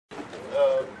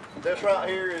This right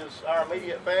here is our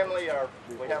immediate family.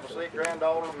 We have a sick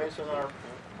granddaughter missing our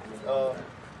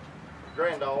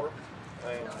granddaughter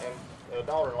and a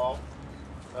daughter-in-law.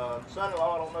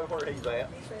 Son-in-law, I don't know where he's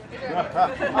at.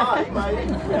 He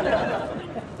made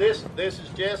it. This is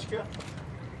Jessica,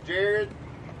 Jared.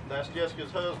 That's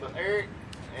Jessica's husband, Eric,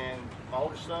 and my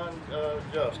oldest son,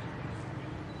 Justin.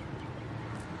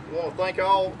 I want to thank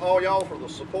all y'all for the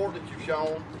support that you've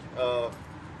shown.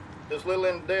 This little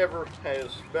endeavor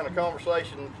has been a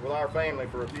conversation with our family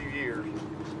for a few years.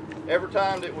 Every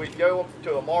time that we'd go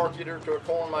to a market or to a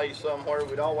corn maze somewhere,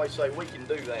 we'd always say, we can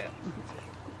do that.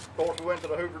 Of course, we went to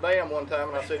the Hoover Dam one time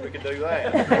and I said we could do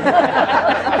that.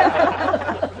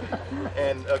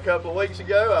 And a couple of weeks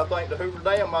ago, I think the Hoover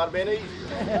Dam might have been easier.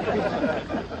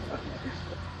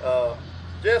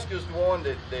 Jessica's the one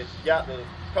that got the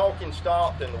talking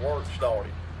stopped and the work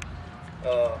started.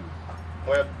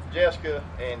 Well, Jessica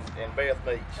and Beth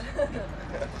meets.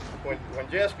 when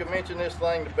Jessica mentioned this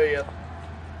thing to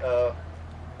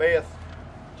Beth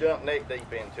jumped neck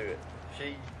deep into it.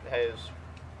 She has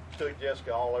took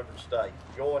Jessica all over the state,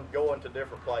 going to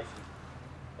different places.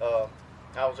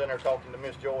 I was in there talking to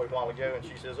Miss Joy a while ago, and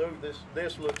she says, "Oh,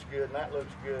 this looks good and that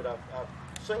looks good. I've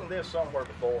seen this somewhere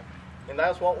before," and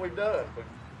that's what we've done.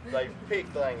 They've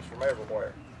picked things from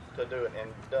everywhere to do it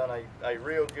and done a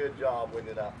real good job with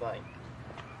it, I think.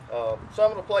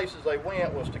 Some of the places they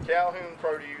went was to Calhoun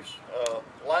Produce,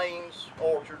 Lanes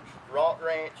Orchards, Rock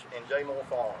Ranch, and J. Moore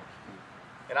Farms.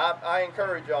 And I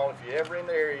encourage y'all, if you're ever in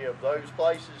the area of those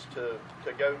places, to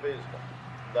go visit them.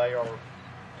 They are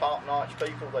top-notch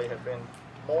people. They have been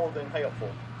more than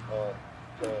helpful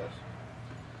to us.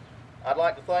 I'd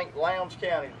like to thank Lowndes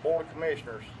County, the Board of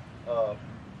Commissioners,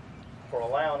 for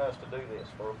allowing us to do this,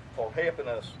 for helping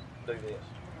us do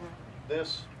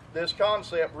this. This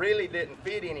concept really didn't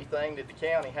fit anything that the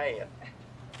county had.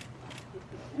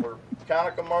 We're kind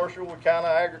of commercial, we're kind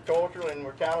of agricultural, and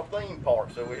we're kind of theme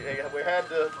park. So we had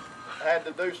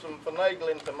to do some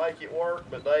finagling to make it work,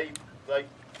 but they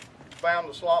found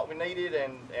the slot we needed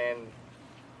and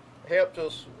helped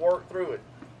us work through it.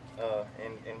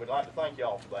 And we'd like to thank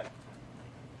y'all for that.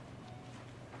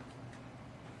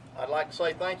 I'd like to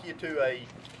say thank you to a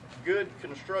good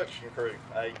construction crew,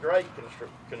 a great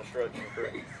construction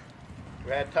crew.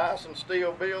 We had Tyson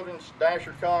Steel Buildings,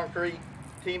 Dasher Concrete,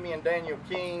 Timmy and Daniel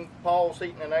King, Paul's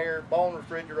Heating and Air, Bone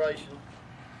Refrigeration,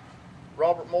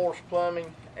 Robert Morse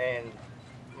Plumbing, and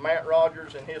Matt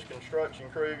Rogers and his construction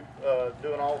crew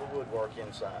doing all the woodwork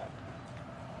inside.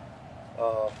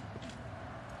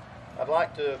 I'd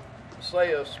like to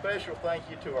say a special thank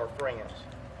you to our friends.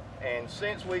 And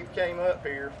since we came up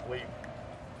here, we've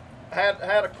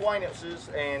had acquaintances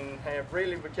and have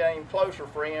really became closer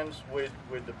friends with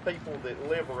the people that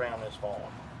live around this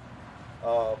farm.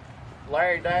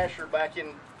 Larry Dasher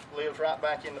lives right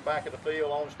back in the back of the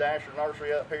field, owns Dasher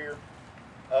Nursery up here.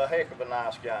 A heck of a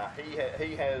nice guy.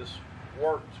 He has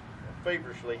worked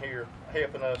feverishly here,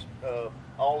 helping us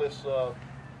all this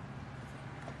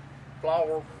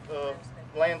flower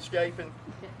landscaping.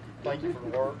 Thank you for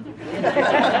the work.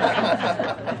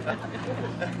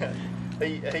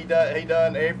 He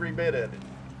done every bit of it.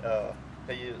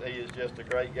 He is just a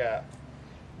great guy.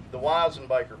 The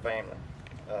Weisenbaker family,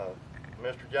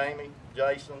 Mr. Jamie,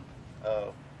 Jason,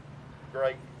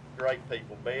 great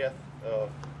people. Beth,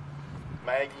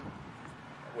 Maggie,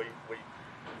 we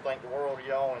think the world of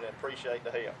y'all and appreciate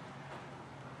the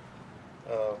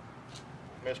help.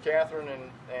 Miss Catherine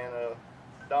and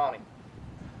Donnie,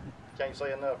 can't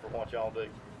say enough for what y'all do.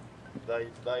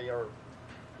 They are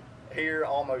here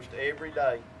almost every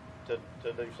day to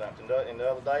do something. And the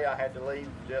other day I had to leave.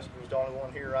 Jessica was the only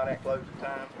one here right at closing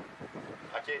time.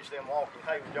 I catch them walking.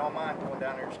 Hey, would y'all mind going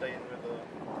down there and staying with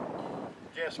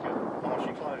Jessica while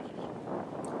she closes?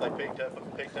 They picked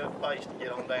up pace to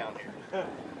get on down here.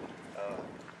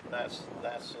 That's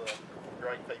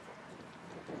great people.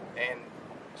 And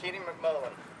Kenny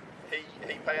McMullen,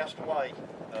 he passed away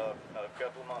a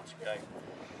couple of months ago,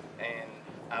 and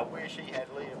I wish he had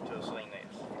lived to have seen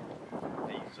this.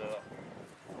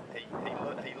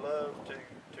 He loved to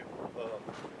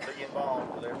be involved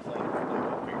with everything we do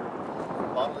up here.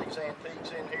 A lot of these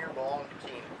antiques in here belong to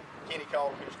Kenny. Kenny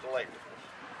called them his collectibles.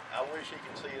 I wish he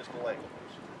could see his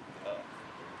collectibles.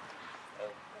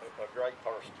 A great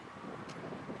person.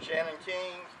 Shannon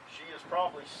King, she is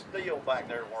probably still back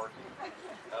there working.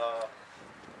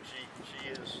 She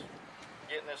is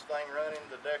getting this thing running,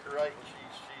 the decorating.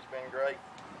 She's been great.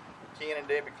 Ken and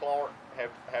Debbie Clark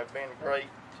have been great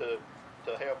to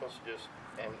help us,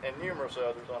 and numerous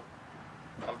others.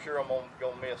 I'm sure I'm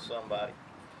gonna miss somebody.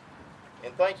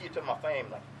 And thank you to my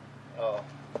family.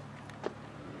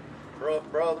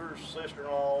 brothers,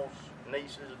 sister-in-laws,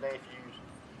 nieces, and nephews.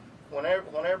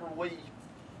 Whenever we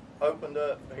opened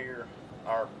up here,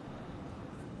 our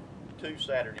 2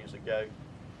 Saturdays ago,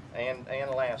 and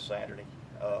last Saturday,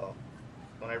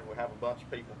 whenever we have a bunch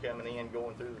of people coming in,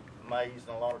 going through the maze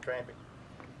and a lot of traffic,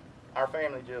 our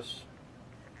family just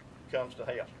comes to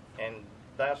help, and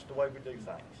that's the way we do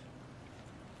things.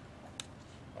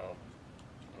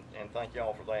 And thank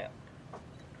y'all for that.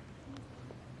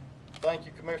 Thank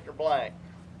you, Commissioner Black,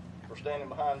 for standing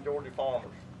behind Georgia farmers.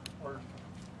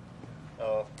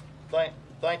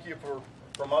 Thank you for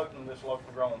promoting this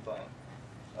local grown thing.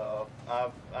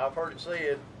 I've heard it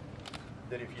said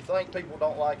that if you think people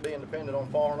don't like being dependent on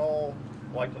foreign oil,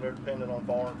 wait till they're dependent on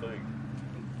foreign food.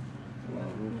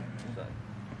 So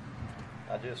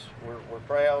we're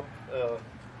proud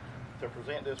to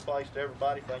present this place to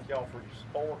everybody. Thank y'all for your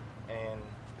support, and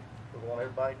we want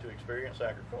everybody to experience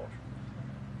agriculture.